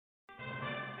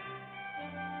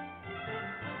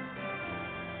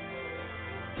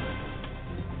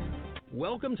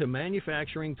Welcome to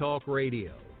Manufacturing Talk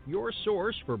Radio, your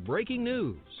source for breaking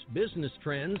news, business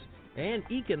trends, and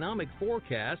economic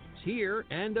forecasts here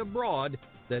and abroad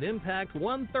that impact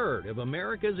 1/3 of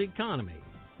America's economy.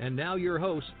 And now your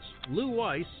hosts, Lou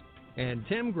Weiss and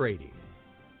Tim Grady.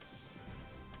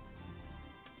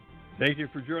 Thank you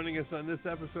for joining us on this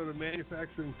episode of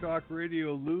Manufacturing Talk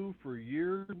Radio. Lou, for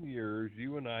years and years,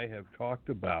 you and I have talked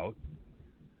about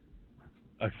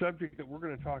a subject that we're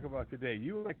going to talk about today.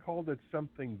 You and I called it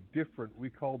something different.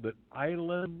 We called it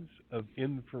islands of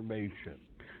information.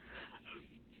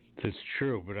 That's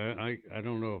true, but I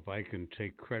don't know if I can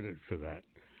take credit for that.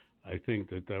 I think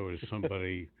that was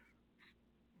somebody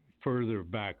further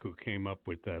back who came up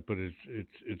with that, but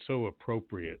it's so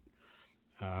appropriate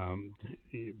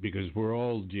because we're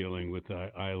all dealing with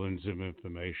islands of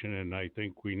information, and I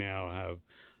think we now have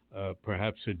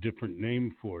perhaps a different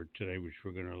name for it today, which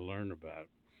we're going to learn about.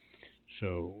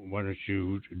 So why don't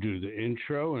you do the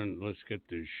intro and let's get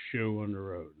this show on the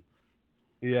road.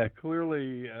 Yeah,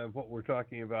 clearly what we're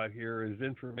talking about here is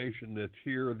information that's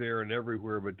here, there, and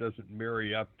everywhere, but doesn't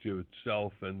marry up to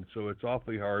itself. And so it's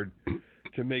awfully hard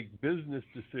to make business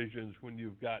decisions when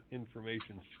you've got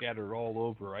information scattered all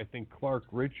over. I think Clark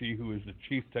Ritchie, who is the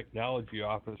Chief Technology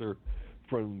Officer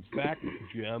from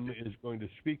FactGem, is going to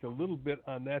speak a little bit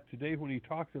on that today when he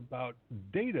talks about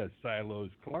data silos.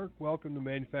 Clark, welcome to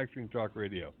Manufacturing Talk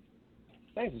Radio.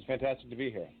 Thanks. It's fantastic to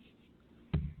be here.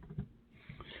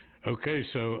 Okay,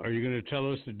 so are you going to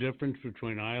tell us the difference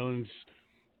between islands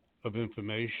of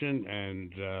information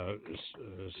and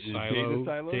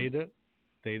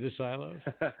data silos?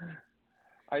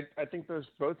 I think those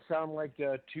both sound like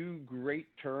two great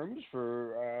terms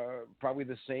for probably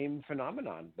the same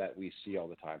phenomenon that we see all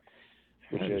the time,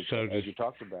 which is, so as you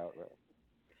talked about. Right?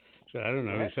 So I don't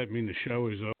know. Does that mean the show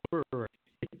is over? Or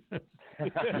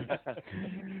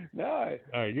No.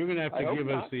 All right, you're going to have to give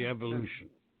us the evolution.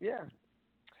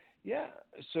 Yeah.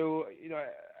 So,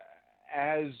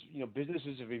 as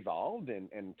businesses have evolved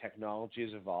and technology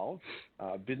has evolved,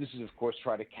 businesses, of course,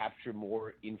 try to capture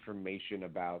more information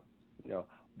about,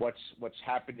 what's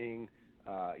happening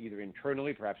either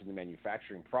internally, perhaps in the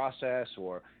manufacturing process,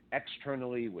 or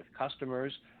externally with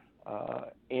customers.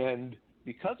 And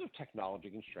because of technology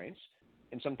constraints,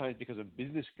 and sometimes because of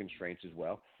business constraints as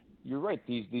well, you're right,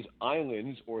 these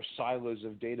islands or silos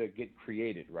of data get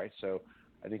created, right? So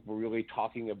I think we're really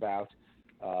talking about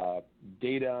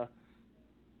data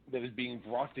that is being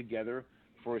brought together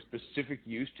for a specific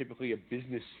use, typically a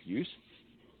business use,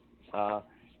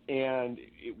 and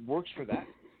it works for that.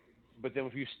 But then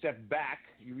if you step back,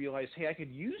 you realize, hey, I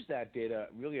could use that data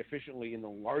really efficiently in the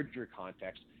larger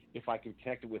context if I could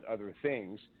connect it with other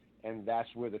things, and that's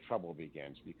where the trouble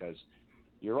begins, because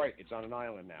you're right, it's on an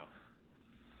island now.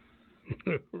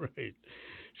 Right.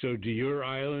 So do your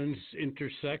islands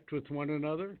intersect with one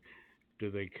another?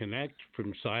 Do they connect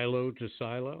from silo to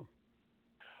silo?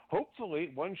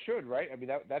 Hopefully, one should, right? I mean,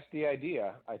 that's the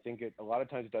idea. I think a lot of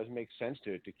times it does make sense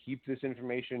to keep this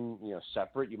information,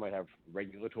 separate. You might have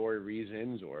regulatory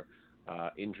reasons or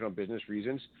internal business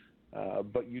reasons,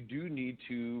 but you do need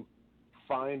to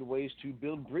find ways to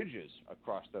build bridges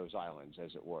across those islands,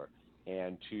 as it were,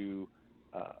 and to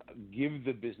give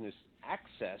the business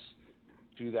access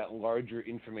to that larger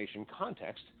information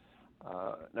context.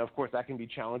 Now, of course, that can be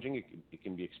challenging. It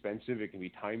can be expensive. It can be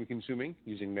time-consuming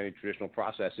using many traditional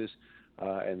processes.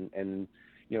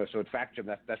 So at FactGem,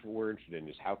 that's what we're interested in,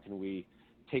 is how can we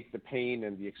take the pain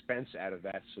and the expense out of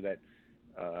that so that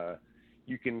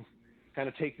you can kind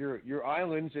of take your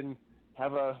islands and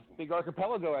have a big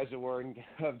archipelago, as it were,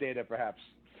 of data, perhaps.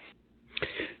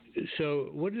 So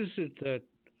what is it that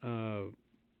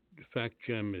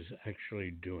FactGem is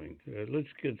actually doing?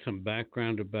 Let's get some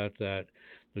background about that.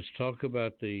 Let's talk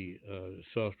about the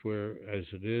software as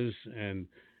it is and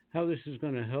how this is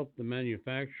going to help the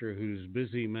manufacturer who's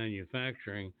busy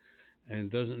manufacturing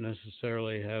and doesn't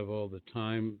necessarily have all the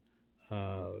time,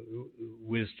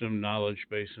 wisdom, knowledge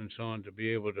base, and so on to be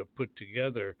able to put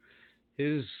together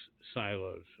his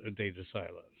silos, data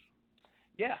silos.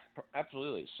 Yeah,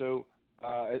 absolutely. So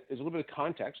as a little bit of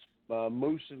context,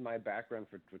 most of my background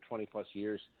for 20 plus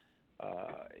years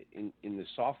in the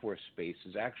software space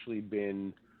has actually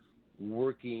been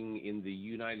working in the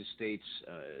United States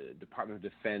Department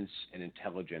of Defense and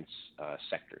intelligence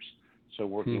sectors. So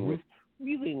working with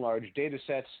really large data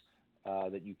sets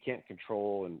that you can't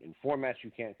control and in formats you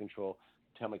can't control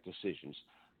to make decisions.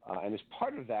 And as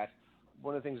part of that,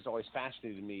 one of the things that's always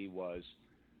fascinated me was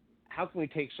how can we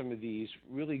take some of these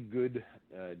really good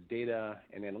data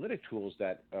and analytic tools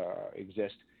that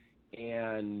exist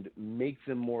and make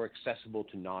them more accessible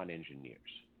to non-engineers,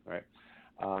 right?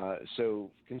 So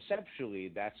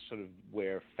conceptually, that's sort of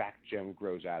where FactGem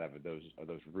grows out of those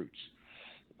roots.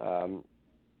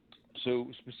 So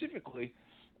specifically,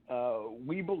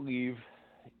 we believe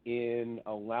in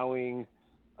allowing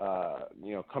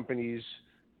companies,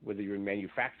 whether you're in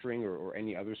manufacturing or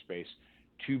any other space,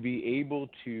 to be able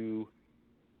to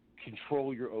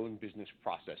control your own business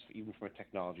process, even from a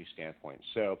technology standpoint.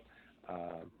 So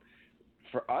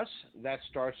for us, that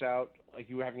starts out like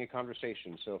you were having a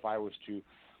conversation. So if I was to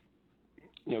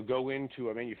go into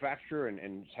a manufacturer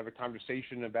and have a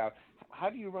conversation about how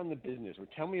do you run the business, or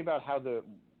tell me about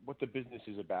what the business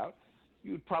is about,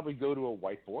 you would probably go to a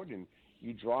whiteboard and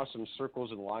you draw some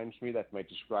circles and lines for me that might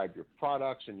describe your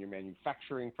products and your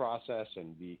manufacturing process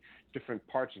and the different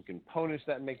parts and components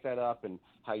that make that up and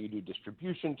how you do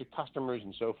distribution to customers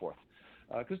and so forth.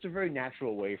 Because it's a very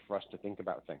natural way for us to think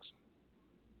about things.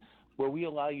 Where we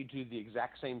allow you to do the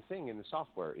exact same thing in the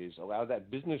software is allow that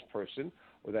business person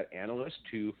or that analyst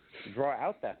to draw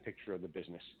out that picture of the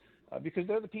business because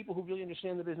they're the people who really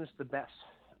understand the business the best.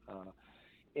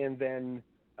 And then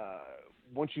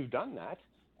once you've done that,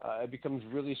 it becomes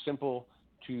really simple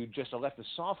to just let the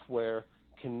software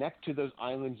connect to those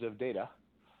islands of data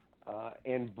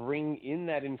and bring in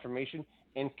that information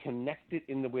and connect it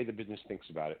in the way the business thinks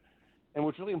about it. And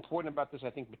what's really important about this, I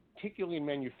think, particularly in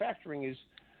manufacturing, is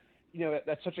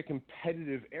that's such a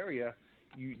competitive area.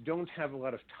 You don't have a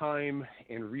lot of time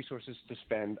and resources to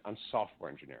spend on software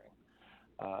engineering.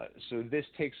 So this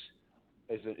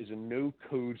is a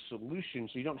no-code solution,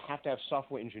 so you don't have to have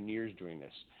software engineers doing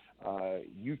this.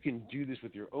 You can do this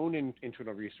with your own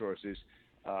internal resources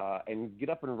and get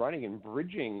up and running and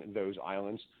bridging those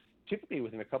islands typically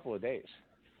within a couple of days.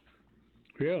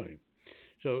 Really?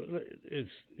 So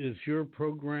is your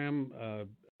program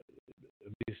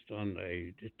based on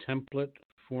a template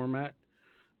format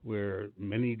where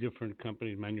many different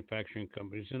companies, manufacturing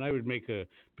companies, and I would make a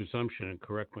presumption, and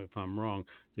correct me if I'm wrong,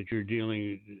 that you're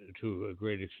dealing to a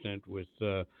great extent with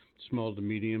small to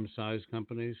medium-sized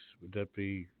companies? Would that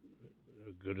be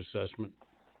a good assessment?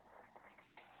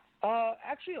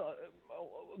 Actually,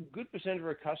 a good percent of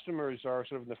our customers are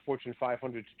sort of in the Fortune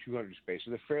 500 to 200 space,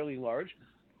 so they're fairly large.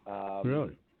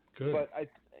 Really? Good.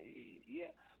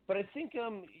 But I think,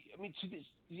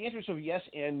 the answer is sort of yes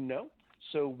and no.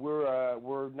 So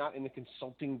we're not in the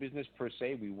consulting business per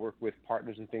se. We work with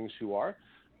partners and things who are.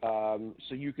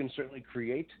 So you can certainly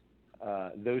create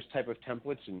those type of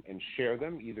templates and share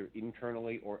them either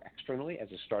internally or externally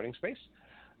as a starting space.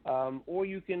 Or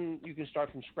you can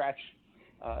start from scratch,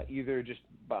 either just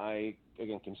by,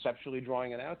 again, conceptually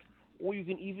drawing it out, or you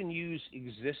can even use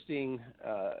existing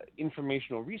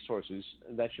informational resources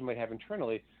that you might have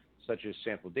internally, such as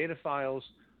sample data files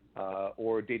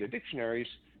or data dictionaries,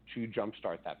 to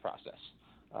jumpstart that process.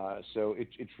 So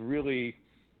it's really,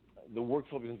 the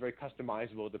workflow is very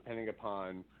customizable depending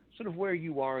upon sort of where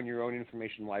you are in your own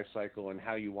information lifecycle and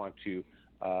how you want to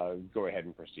go ahead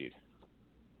and proceed.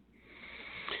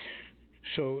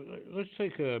 So let's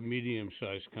take a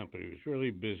medium-sized company who's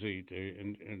really busy,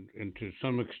 and to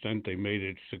some extent they made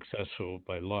it successful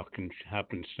by luck and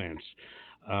happenstance,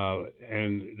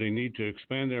 and they need to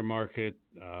expand their market,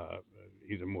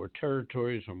 either more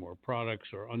territories or more products,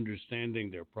 or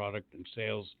understanding their product and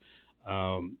sales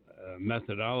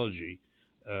methodology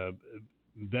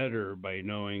better by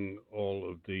knowing all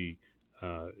of the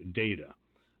data.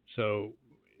 So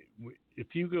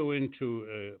if you go into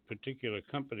a particular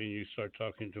company and you start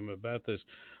talking to them about this,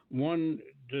 one,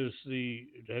 do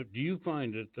you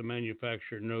find that the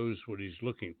manufacturer knows what he's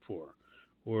looking for?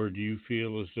 Or do you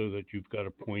feel as though that you've got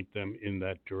to point them in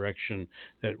that direction,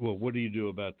 that, well, what do you do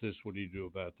about this? What do you do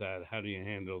about that? How do you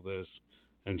handle this?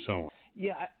 And so on.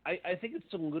 Yeah, I think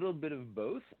it's a little bit of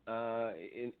both.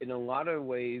 In a lot of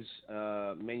ways,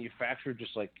 manufacturer,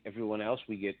 just like everyone else,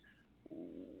 we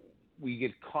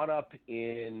get caught up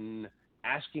in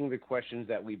asking the questions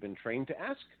that we've been trained to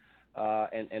ask,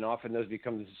 and often those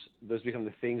become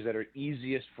the things that are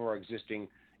easiest for our existing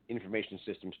information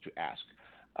systems to ask.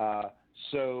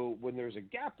 So when there's a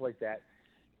gap like that,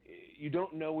 you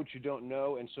don't know what you don't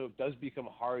know, and so it does become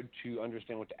hard to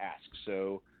understand what to ask.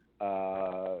 So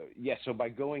so by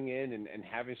going in and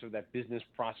having sort of that business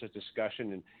process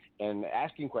discussion and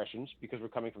asking questions, because we're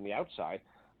coming from the outside,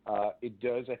 it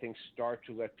does, I think, start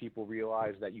to let people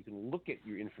realize that you can look at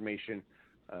your information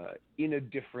in a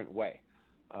different way.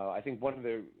 I think one of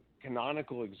the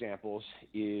canonical examples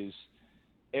is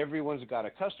everyone's got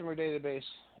a customer database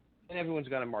and everyone's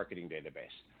got a marketing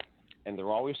database. And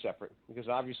they're always separate because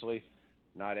obviously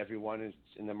not everyone is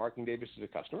in the marketing database as a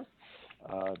customer.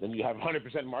 Then you have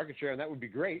 100% market share, and that would be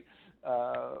great,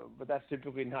 but that's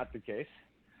typically not the case.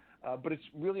 But it's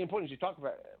really important as you talk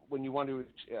about when you want to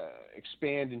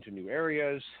expand into new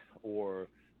areas, or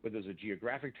whether those are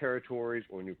geographic territories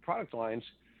or new product lines.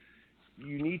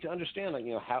 You need to understand, like,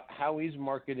 how is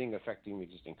marketing affecting the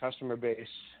existing customer base?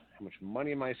 How much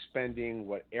money am I spending?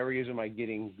 What areas am I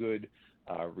getting good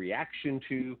reaction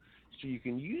to? So you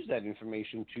can use that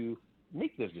information to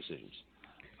make those decisions.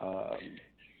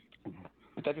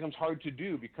 But that becomes hard to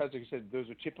do because, like I said, those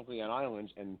are typically on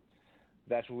islands, and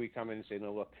that's where we come in and say,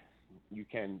 no, look, you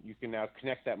can now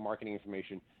connect that marketing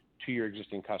information to your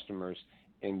existing customers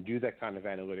and do that kind of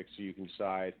analytics, so you can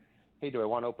decide, hey, do I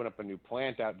want to open up a new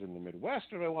plant out in the Midwest,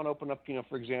 or do I want to open up,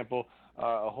 for example,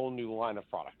 a whole new line of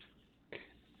product?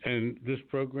 And this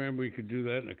program, we could do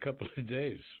that in a couple of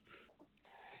days.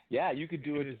 Yeah, you could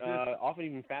do it often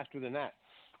even faster than that.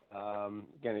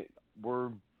 Again, we're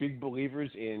big believers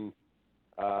in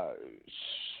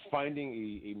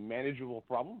finding a manageable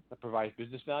problem that provides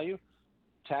business value,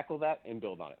 tackle that, and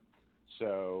build on it.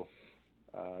 So,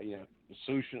 a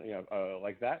solution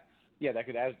like that, that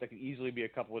could easily be a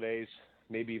couple of days,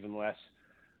 maybe even less.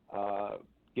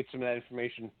 Get some of that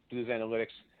information, do those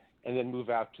analytics, and then move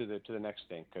out to the next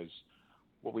thing. Because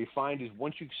what we find is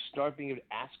once you start being able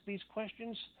to ask these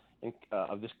questions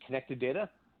of this connected data,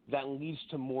 that leads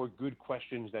to more good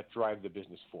questions that drive the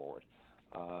business forward.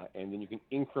 And then you can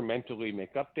incrementally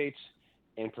make updates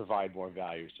and provide more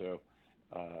value. So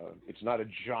it's not a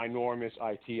ginormous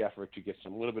IT effort to get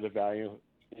some little bit of value.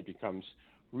 It becomes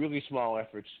really small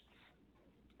efforts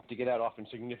to get out often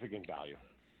significant value.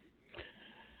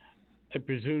 I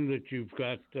presume that you've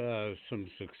got some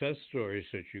success stories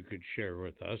that you could share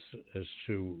with us as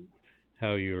to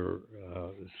how your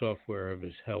software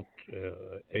has helped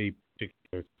a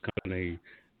particular company,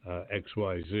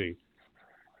 XYZ.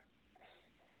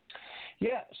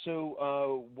 Yeah,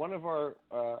 so one of our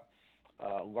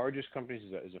largest companies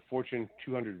is a Fortune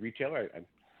 200 retailer. I'm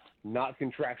not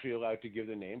contractually allowed to give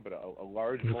the name, but a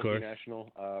large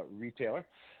multinational retailer.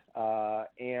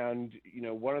 And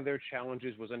one of their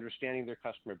challenges was understanding their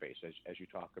customer base, as you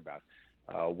talk about.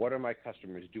 What are my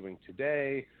customers doing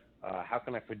today? How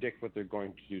can I predict what they're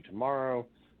going to do tomorrow?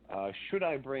 Should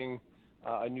I bring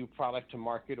a new product to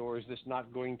market, or is this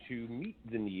not going to meet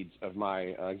the needs of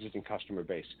my existing customer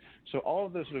base? So all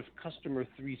of those sort of customer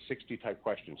 360 type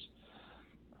questions.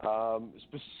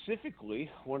 Specifically,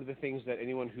 one of the things that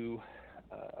anyone who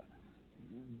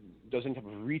doesn't have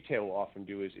retail will often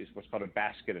do is what's called a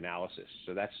basket analysis.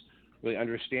 So that's really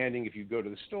understanding, if you go to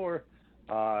the store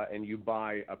and you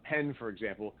buy a pen, for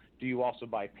example, do you also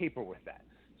buy paper with that?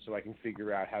 So I can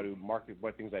figure out how to market,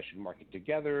 what things I should market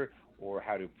together, or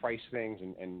how to price things,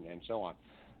 and so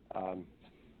on.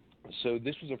 So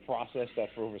this was a process that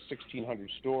for over 1,600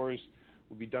 stores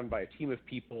would be done by a team of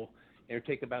people, and it would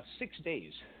take about 6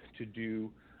 days to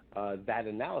do that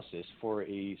analysis for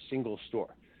a single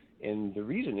store. And the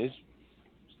reason is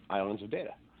islands of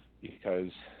data,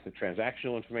 because the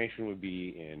transactional information would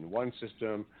be in one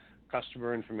system,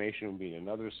 customer information would be in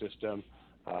another system,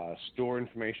 store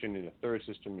information in a third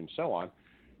system, and so on.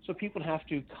 So people have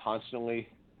to constantly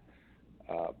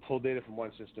pull data from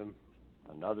one system,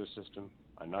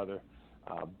 another,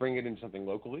 bring it into something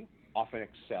locally, often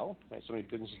Excel. Right? So many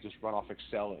businesses just run off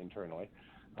Excel internally,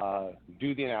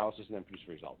 do the analysis, and then produce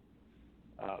a result.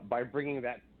 By bringing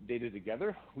that data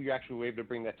together, we actually were able to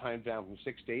bring that time down from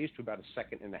 6 days to about 1.5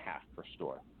 seconds per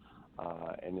store.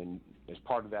 And then as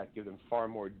part of that, give them far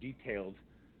more detailed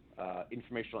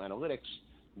informational analytics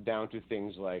down to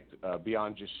things like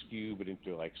beyond just SKU, but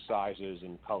into like sizes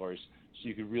and colors, so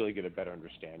you could really get a better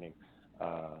understanding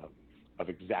of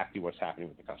exactly what's happening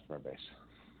with the customer base.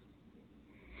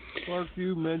 Clark,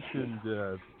 you mentioned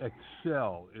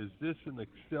Excel. Is this an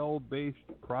Excel-based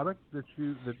product that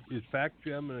is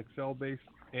FactGem an Excel-based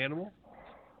animal?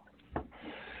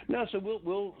 No, so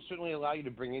we'll certainly allow you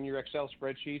to bring in your Excel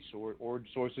spreadsheets or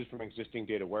sources from existing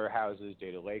data warehouses,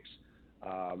 data lakes.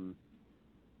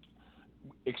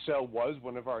 Excel was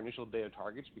one of our initial data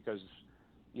targets because,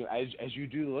 as you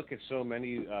do look at so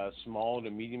many small to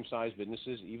medium-sized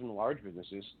businesses, even large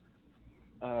businesses,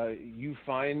 you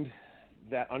find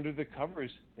that under the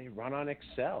covers, they run on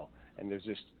Excel, and there's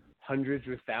just hundreds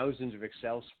or thousands of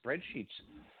Excel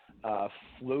spreadsheets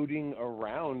floating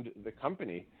around the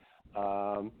company.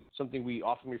 Something we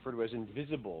often refer to as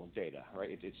invisible data,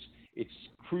 right? It's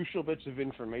crucial bits of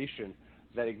information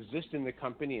that exist in the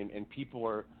company, and people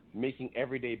are making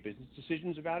everyday business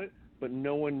decisions about it, but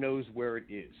no one knows where it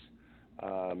is.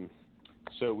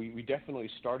 So we definitely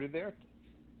started there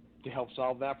to help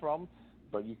solve that problem,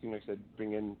 but you can, like I said,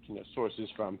 bring in sources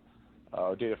from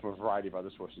data from a variety of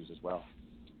other sources as well.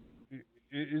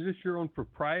 Is this your own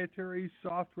proprietary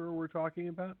software we're talking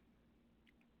about?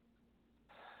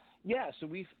 Yeah, so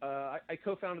I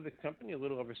co-founded the company a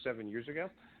little over 7 years ago,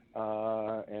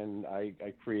 and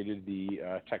I created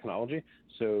the technology.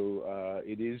 So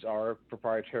it is our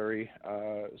proprietary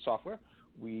software.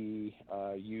 We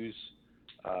use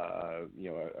a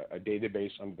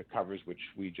database under the covers, which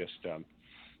we just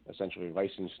essentially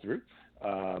license through.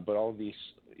 But all of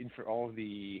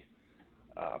the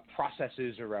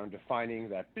processes around defining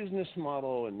that business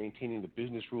model and maintaining the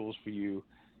business rules for you.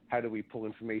 How do we pull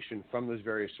information from those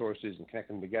various sources and connect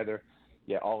them together?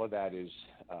 Yeah, all of that is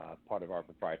part of our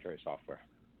proprietary software.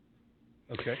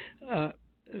 Okay.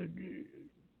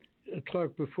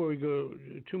 Clark, before we go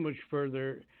too much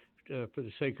further, for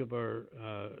the sake of our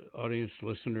audience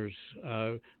listeners,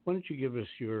 why don't you give us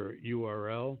your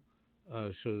URL so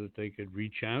that they could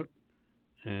reach out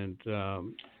and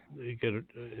get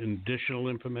additional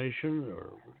information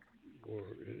or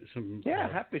some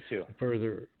happy to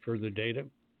further data.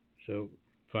 So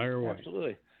fire away.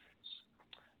 Absolutely.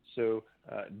 So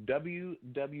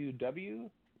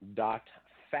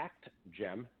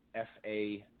www.factgem,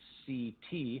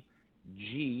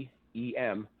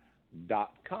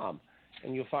 FACTGEM.com,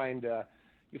 and you'll find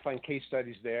case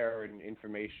studies there and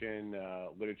information,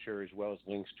 literature, as well as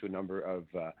links to a number of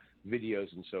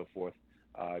videos and so forth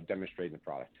demonstrating the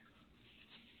product.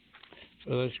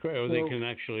 Well, that's great. They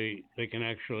can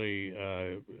actually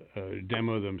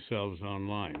demo themselves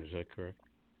online. Is that correct?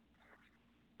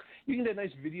 You can get a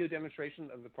nice video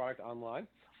demonstration of the product online.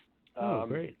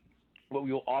 Great. What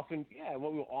we will often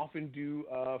do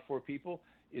for people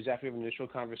is after we have an initial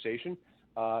conversation,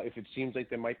 if it seems like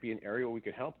there might be an area where we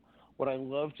could help, what I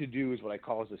love to do is what I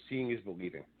call the seeing is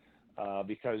believing,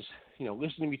 because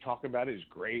listening to me talk about it is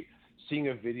great, seeing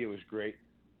a video is great,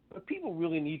 but people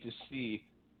really need to see,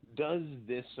 does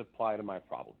this apply to my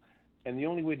problem? And the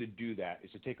only way to do that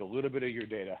is to take a little bit of your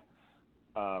data,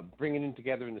 bring it in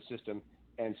together in the system,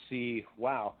 and see,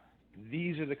 wow,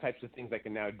 these are the types of things I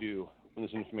can now do when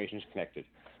this information is connected.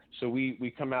 So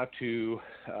we come out to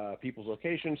people's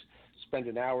locations, spend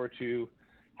an hour or two,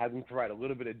 have them provide a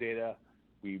little bit of data.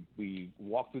 We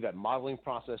walk through that modeling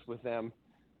process with them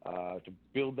to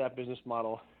build that business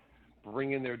model,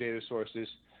 bring in their data sources,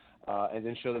 and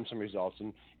then show them some results.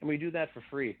 And we do that for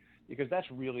free because that's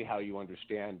really how you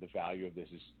understand the value of this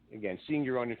is, again, seeing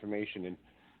your own information and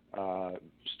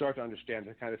start to understand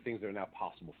the kind of things that are now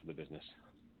possible for the business.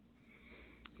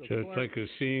 So it's like a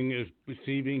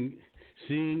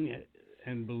seeing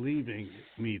and believing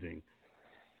meeting.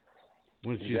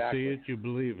 Once you see it, you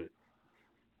believe it.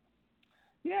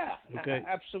 Yeah, okay.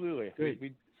 Absolutely.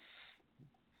 Great.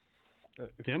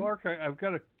 Clark, I've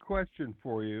got a question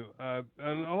for you.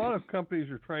 And a lot of companies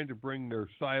are trying to bring their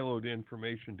siloed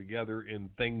information together in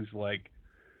things like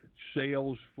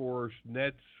Salesforce,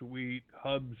 NetSuite,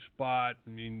 HubSpot, I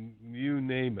mean, you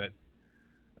name it.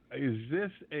 Is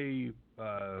this a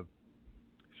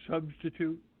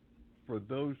substitute for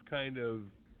those kind of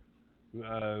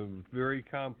very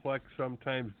complex,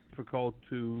 sometimes difficult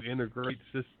to integrate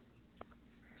systems?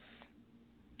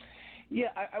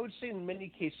 Yeah, I would say in many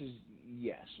cases,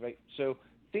 yes, right? So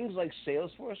things like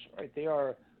Salesforce, right, they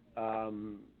are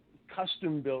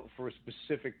custom built for a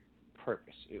specific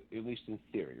purpose, at least in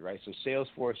theory, right? So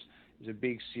Salesforce is a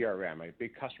big CRM, a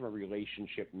big customer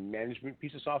relationship management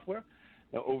piece of software.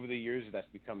 Now, over the years, that's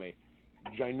become a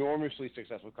ginormously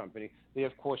successful company. They,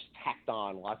 of course, tacked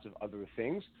on lots of other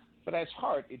things, but at its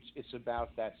heart, it's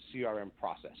about that CRM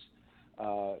process.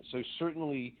 So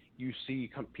certainly you see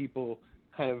people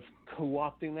kind of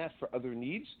co-opting that for other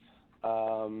needs.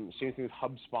 Same thing with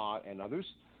HubSpot and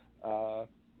others.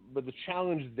 But the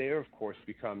challenge there, of course,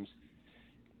 becomes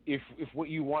if what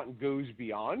you want goes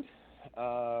beyond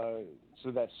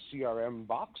so that CRM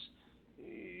box,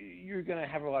 you're going to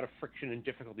have a lot of friction and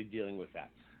difficulty dealing with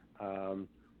that.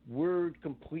 We're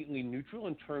completely neutral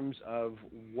in terms of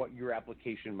what your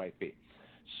application might be.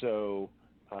 So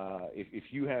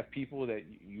if you have people that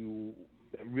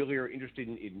really are interested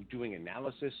in doing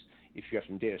analysis, if you have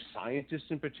some data scientists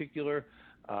in particular,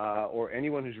 or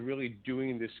anyone who's really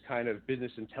doing this kind of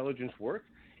business intelligence work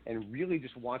and really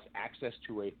just wants access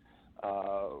to a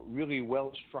really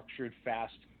well-structured,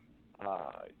 fast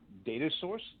data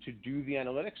source to do the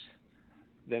analytics,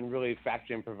 then really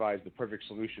FactGem provides the perfect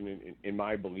solution in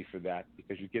my belief for that,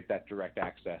 because you get that direct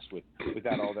access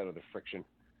without all that other friction.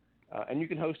 And you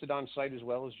can host it on site as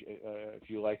well as if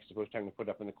you like, as opposed to having to put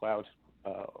it up in the cloud,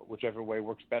 whichever way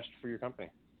works best for your company.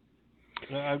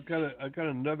 I've got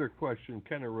another question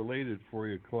kind of related for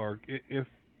you, Clark. If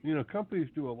companies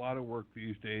do a lot of work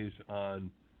these days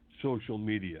on social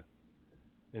media,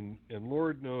 and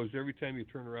Lord knows every time you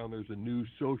turn around there's a new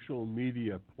social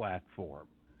media platform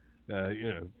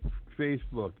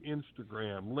Facebook,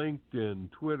 Instagram,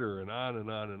 LinkedIn, Twitter, and on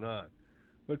and on and on.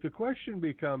 But the question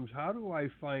becomes, how do I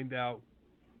find out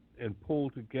and pull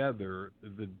together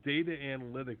the data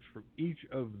analytics from each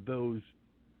of those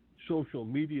social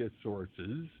media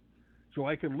sources so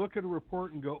I can look at a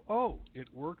report and go, oh, it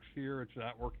works here, it's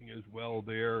not working as well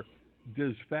there.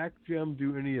 Does FactGem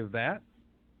do any of that?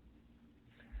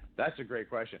 That's a great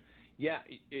question. Yeah,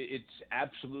 it's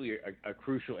absolutely a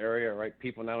crucial area, right?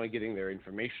 People not only getting their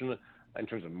information in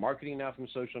terms of marketing now from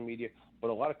social media, but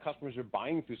a lot of customers are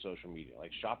buying through social media,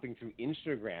 like shopping through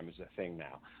Instagram is a thing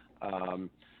now.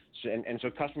 So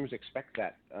customers expect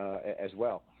that as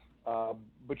well.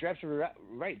 But you're absolutely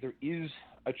right. There is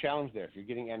a challenge there. If you're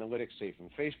getting analytics, say, from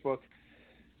Facebook,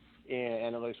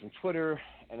 and analytics from Twitter,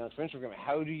 analytics from Instagram,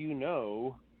 how do you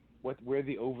know where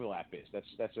the overlap is?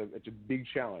 It's a big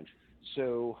challenge.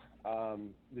 So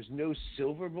there's no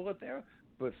silver bullet there,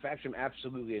 but FactGem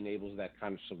absolutely enables that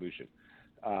kind of solution.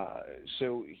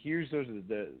 So here's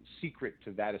the secret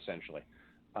to that, essentially.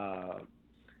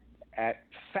 At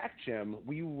FactGem,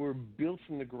 we were built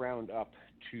from the ground up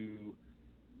to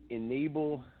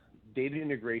enable data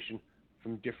integration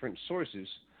from different sources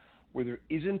where there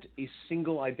isn't a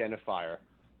single identifier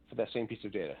for that same piece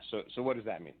of data. So what does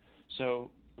that mean?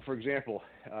 So, for example,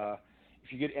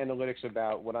 if you get analytics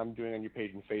about what I'm doing on your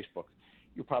page in Facebook,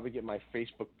 you'll probably get my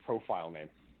Facebook profile name.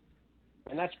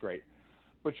 And that's great.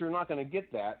 But you're not going to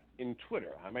get that in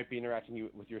Twitter. I might be interacting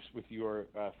with your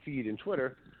feed in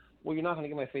Twitter. Well, you're not going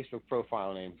to get my Facebook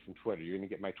profile name from Twitter. You're going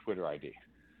to get my Twitter ID.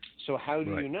 So how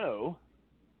do you know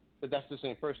that that's the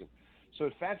same person? So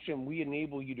at FactGem, we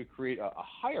enable you to create a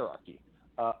hierarchy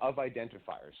of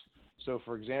identifiers. So,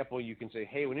 for example, you can say,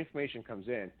 hey, when information comes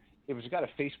in, if it's got a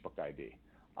Facebook ID,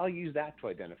 I'll use that to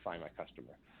identify my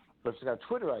customer. But if it's got a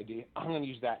Twitter ID, I'm going to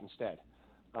use that instead.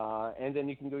 And then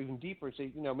you can go even deeper and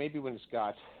say, maybe when it's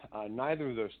got neither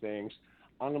of those things,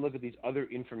 I'm going to look at these other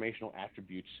informational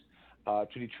attributes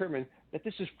to determine that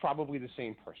this is probably the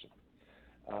same person.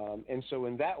 And so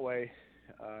in that way,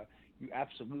 you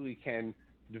absolutely can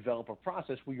develop a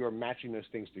process where you're matching those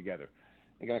things together.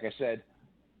 Again, like I said,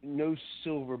 no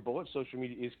silver bullet. Social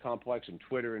media is complex, and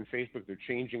Twitter and Facebook, they're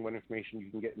changing what information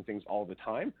you can get in things all the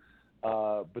time.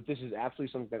 But this is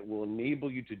absolutely something that will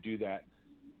enable you to do that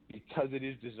because it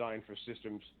is designed for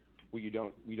systems where you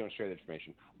don't share that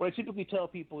information. What I typically tell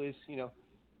people is,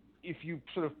 if you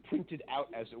sort of printed out,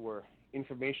 as it were,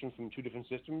 information from two different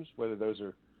systems, whether those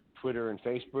are Twitter and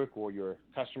Facebook or your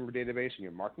customer database and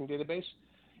your marketing database,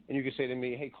 and you could say to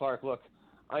me, hey, Clark, look,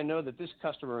 I know that this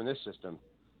customer in this system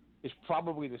is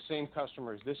probably the same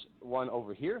customer as this one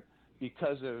over here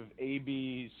because of A,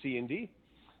 B, C, and D,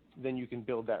 then you can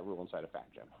build that rule inside of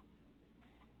FactGem.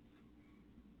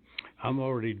 I'm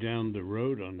already down the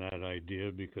road on that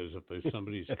idea because if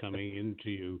somebody's coming into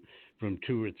you from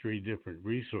 2 or 3 different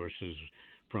resources,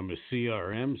 from a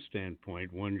CRM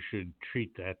standpoint, one should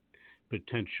treat that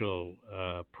potential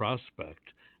prospect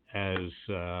as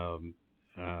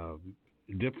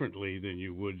differently than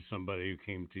you would somebody who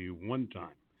came to you one time.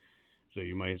 So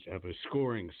you might have a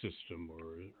scoring system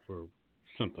or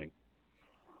something.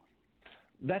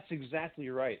 That's exactly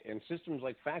right. And systems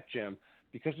like FactGem,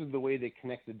 because of the way they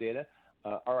connect the data,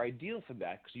 are ideal for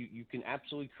that because you can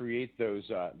absolutely create those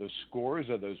scores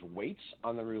or those weights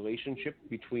on the relationship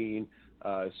between,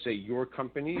 say, your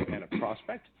company and a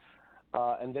prospect.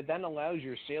 And that then allows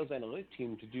your sales analytic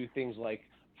team to do things like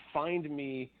find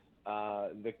me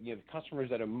the customers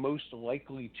that are most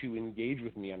likely to engage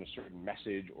with me on a certain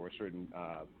message or a certain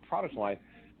product line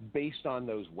based on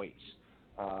those weights.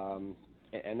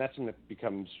 And that's when it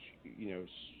becomes,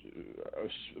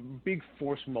 a big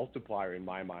force multiplier in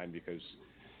my mind because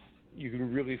you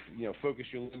can really, focus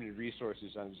your limited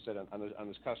resources on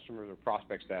those customers or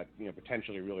prospects that,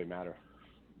 potentially really matter.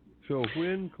 So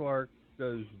when, Clark,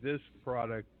 does this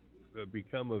product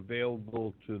become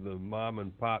available to the mom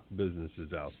and pop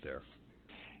businesses out there?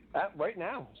 Right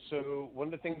now. So one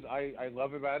of the things I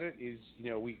love about it is,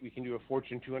 we can do a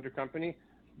Fortune 200 company,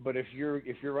 but if you're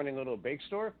running a little bake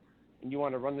store and you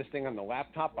want to run this thing on the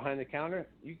laptop behind the counter,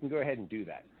 you can go ahead and do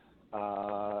that.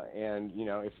 And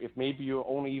if maybe you're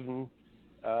only even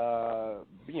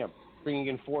bringing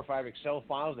in 4 or 5 Excel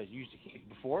files that you used to keep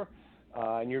before,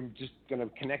 and you're just going to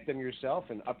connect them yourself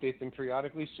and update them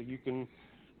periodically, so you can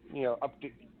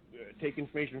take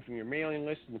information from your mailing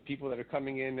list and the people that are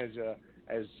coming in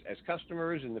as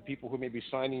customers and the people who may be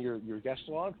signing your guest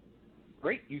log.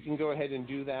 Great, you can go ahead and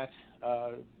do that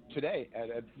today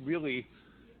at really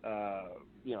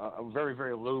a very,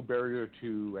 very low barrier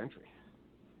to entry.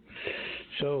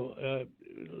 So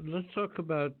let's talk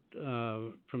about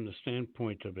from the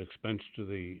standpoint of expense to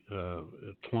the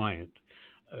client.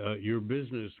 Your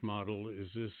business model, is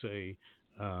this a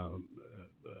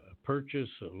purchase,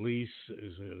 a lease?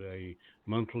 Is it a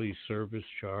monthly service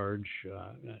charge?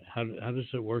 How does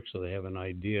it work so they have an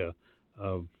idea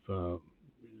of the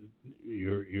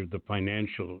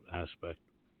financial aspect?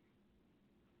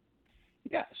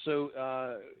 Yeah, so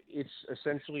it's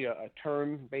essentially a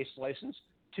term-based license,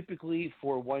 typically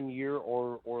for 1 year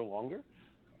or longer.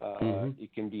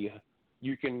 It can be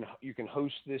you can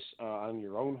host this on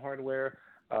your own hardware,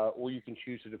 or you can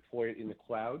choose to deploy it in the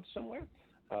cloud somewhere.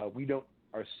 We don't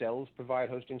ourselves provide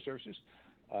hosting services,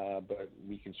 but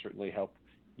we can certainly help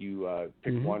you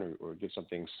pick one or get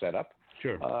something set up.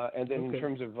 Sure. And then in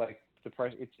terms of like the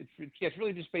price, it's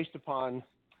really just based upon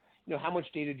how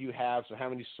much data do you have? So how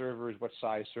many servers? What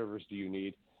size servers do you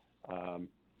need?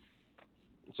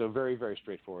 So very, very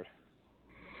straightforward.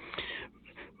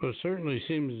 Well, it certainly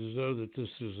seems as though that this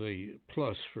is a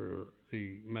plus for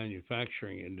the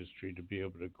manufacturing industry to be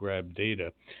able to grab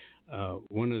data.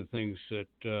 One of the things that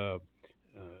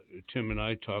Tim and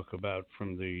I talk about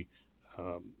from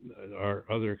our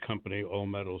other company, All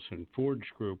Metals and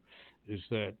Forge Group, is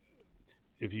that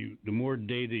the more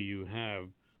data you have,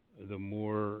 the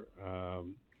more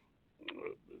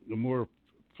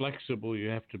flexible you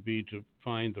have to be to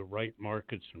find the right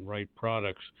markets and right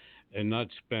products, and not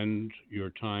spend your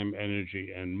time,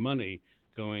 energy, and money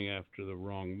going after the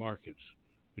wrong markets,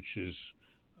 which is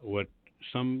what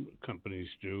some companies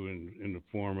do in the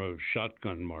form of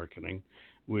shotgun marketing,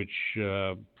 which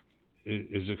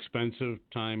is expensive,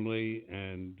 timely,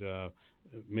 and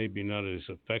maybe not as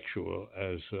effectual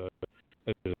as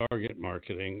target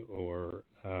marketing or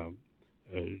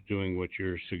doing what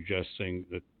you're suggesting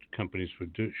that companies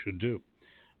should do.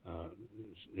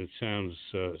 It sounds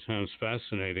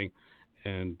fascinating.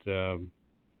 And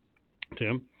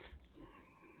Tim?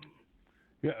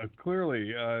 Yeah,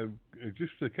 clearly.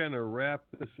 Just to kind of wrap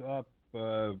this up,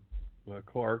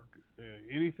 Clark,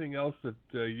 anything else that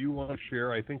you want to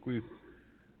share? I think we've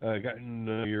gotten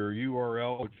your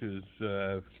URL, which is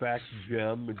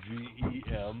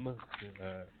factgem.com,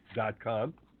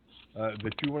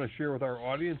 that you want to share with our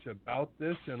audience about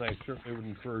this. And I certainly would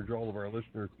encourage all of our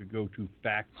listeners to go to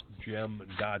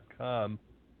factgem.com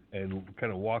and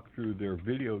kind of walk through their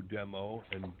video demo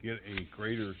and get a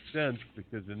greater sense,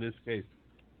 because in this case,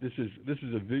 this is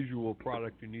a visual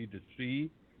product you need to see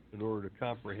in order to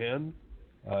comprehend.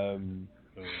 Kind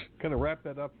of wrap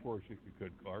that up for us if you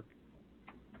could, Clark.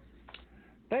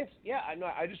 Thanks. Yeah,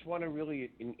 I just want to really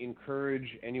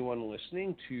encourage anyone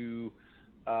listening to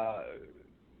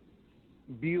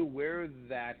be aware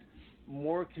that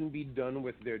more can be done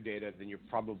with their data than you're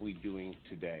probably doing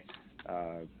today.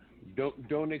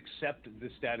 Don't accept the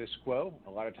status quo. A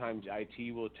lot of times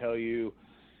IT will tell you,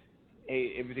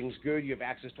 hey, everything's good, you have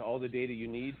access to all the data you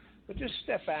need, but just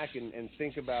step back and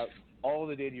think about all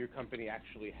the data your company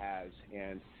actually has,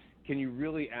 and can you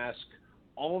really ask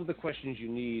all of the questions you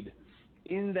need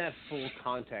in that full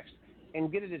context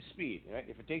and get it at speed, right?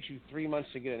 If it takes you 3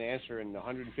 months to get an answer and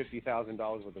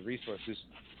 $150,000 worth of resources,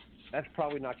 that's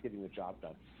probably not getting the job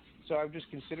done. So I would just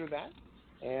consider that,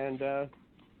 and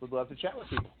would love to chat with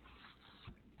people.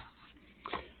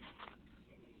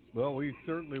 Well, we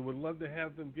certainly would love to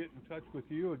have them get in touch with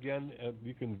you. Again,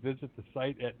 you can visit the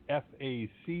site at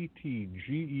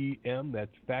FACTGEM,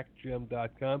 that's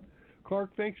factgem.com.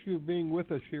 Clark, thanks for being with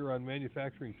us here on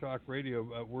Manufacturing Talk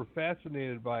Radio. We're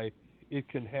fascinated by it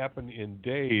can happen in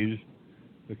days,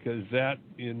 because that,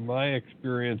 in my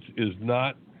experience, is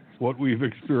not what we've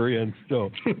experienced.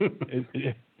 So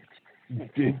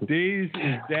days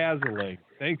is dazzling.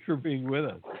 Thanks for being with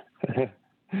us.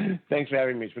 Thanks for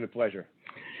having me. It's been a pleasure.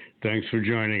 Thanks for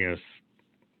joining us.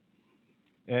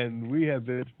 And we have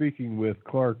been speaking with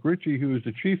Clark Ritchie, who is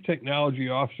the Chief Technology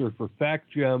Officer for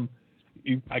FactGem.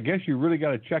 I guess you really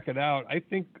got to check it out. I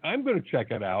think I'm going to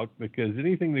check it out, because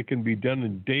anything that can be done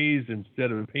in days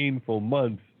instead of painful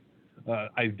months,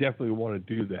 I definitely want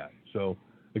to do that. So,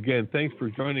 again, thanks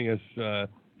for joining us.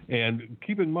 And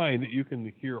keep in mind that you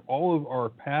can hear all of our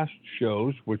past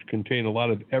shows, which contain a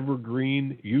lot of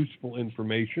evergreen, useful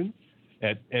information,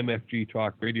 at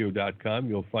mfgtalkradio.com.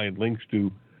 You'll find links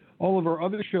to all of our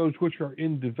other shows, which are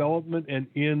in development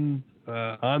and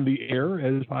on the air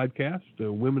as podcasts.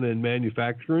 Women in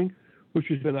Manufacturing, which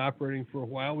has been operating for a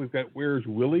while. We've got Where's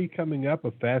Willie coming up, a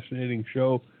fascinating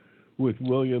show with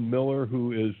William Miller,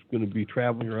 who is going to be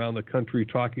traveling around the country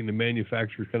talking to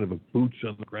manufacturers, kind of a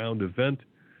boots-on-the-ground event.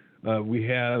 We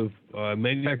have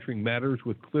Manufacturing Matters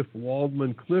with Cliff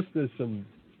Waldman. Cliff does some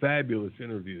fabulous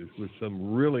interviews with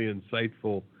some really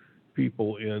insightful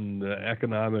people in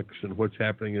economics and what's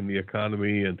happening in the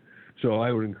economy. And so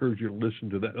I would encourage you to listen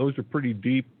to that. Those are pretty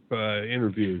deep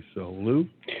interviews. So, Lou?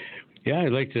 Yeah,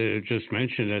 I'd like to just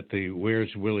mention that the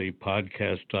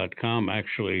where'swilliepodcast.com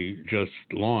actually just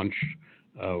launched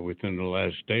within the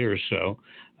last day or so.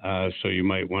 So you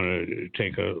might want to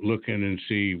take a look in and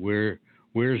see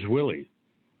where's Willie.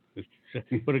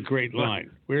 What a great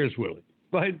line. Where's Willie?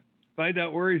 Find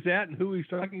out where he's at and who he's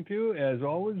talking to. As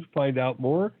always, find out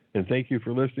more. And thank you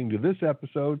for listening to this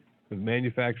episode of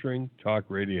Manufacturing Talk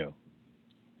Radio.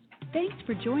 Thanks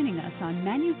for joining us on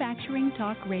Manufacturing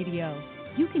Talk Radio.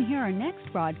 You can hear our next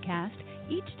broadcast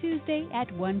each Tuesday at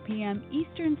 1 p.m.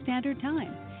 Eastern Standard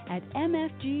Time at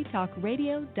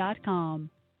mfgtalkradio.com.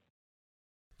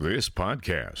 This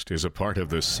podcast is a part of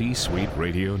the C-Suite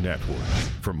Radio Network.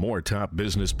 For more top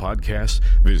business podcasts,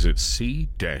 visit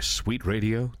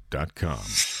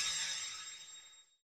c-suiteradio.com.